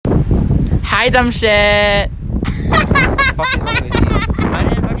Hi, dumb shit. What the fuck is wrong with you? I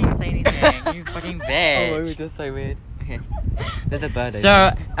didn't fucking say anything. You fucking bitch. Oh, we were just so weird. Okay. There's a bird.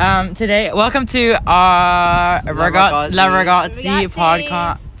 So, today, welcome to our Ragazzi. Ragazzi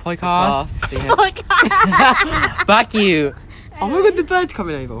podcast. Fuck you. Oh my god, the bird's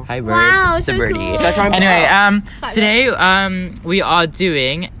coming over. Hi, bird. Wow, the so birdie. cool. Should I try and Anyway, today, we are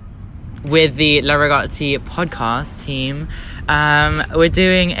doing with the La Ragazzi podcast team. We're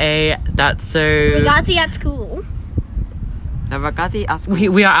doing a that's so. Ragazzi at school. La Ragazzi at school.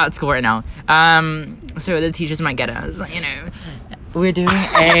 We are at school right now. So the teachers might get us. You know, we're doing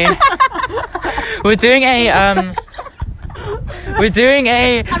a. We're doing a.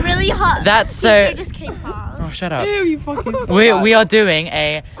 I'm really hot. That's teacher so. just came past. Oh, shut up. Ew, you fucking. We are doing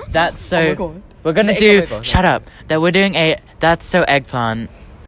a that's so. Oh my god. We're gonna Oh do. my God. Shut up. That we're doing a that's so eggplant.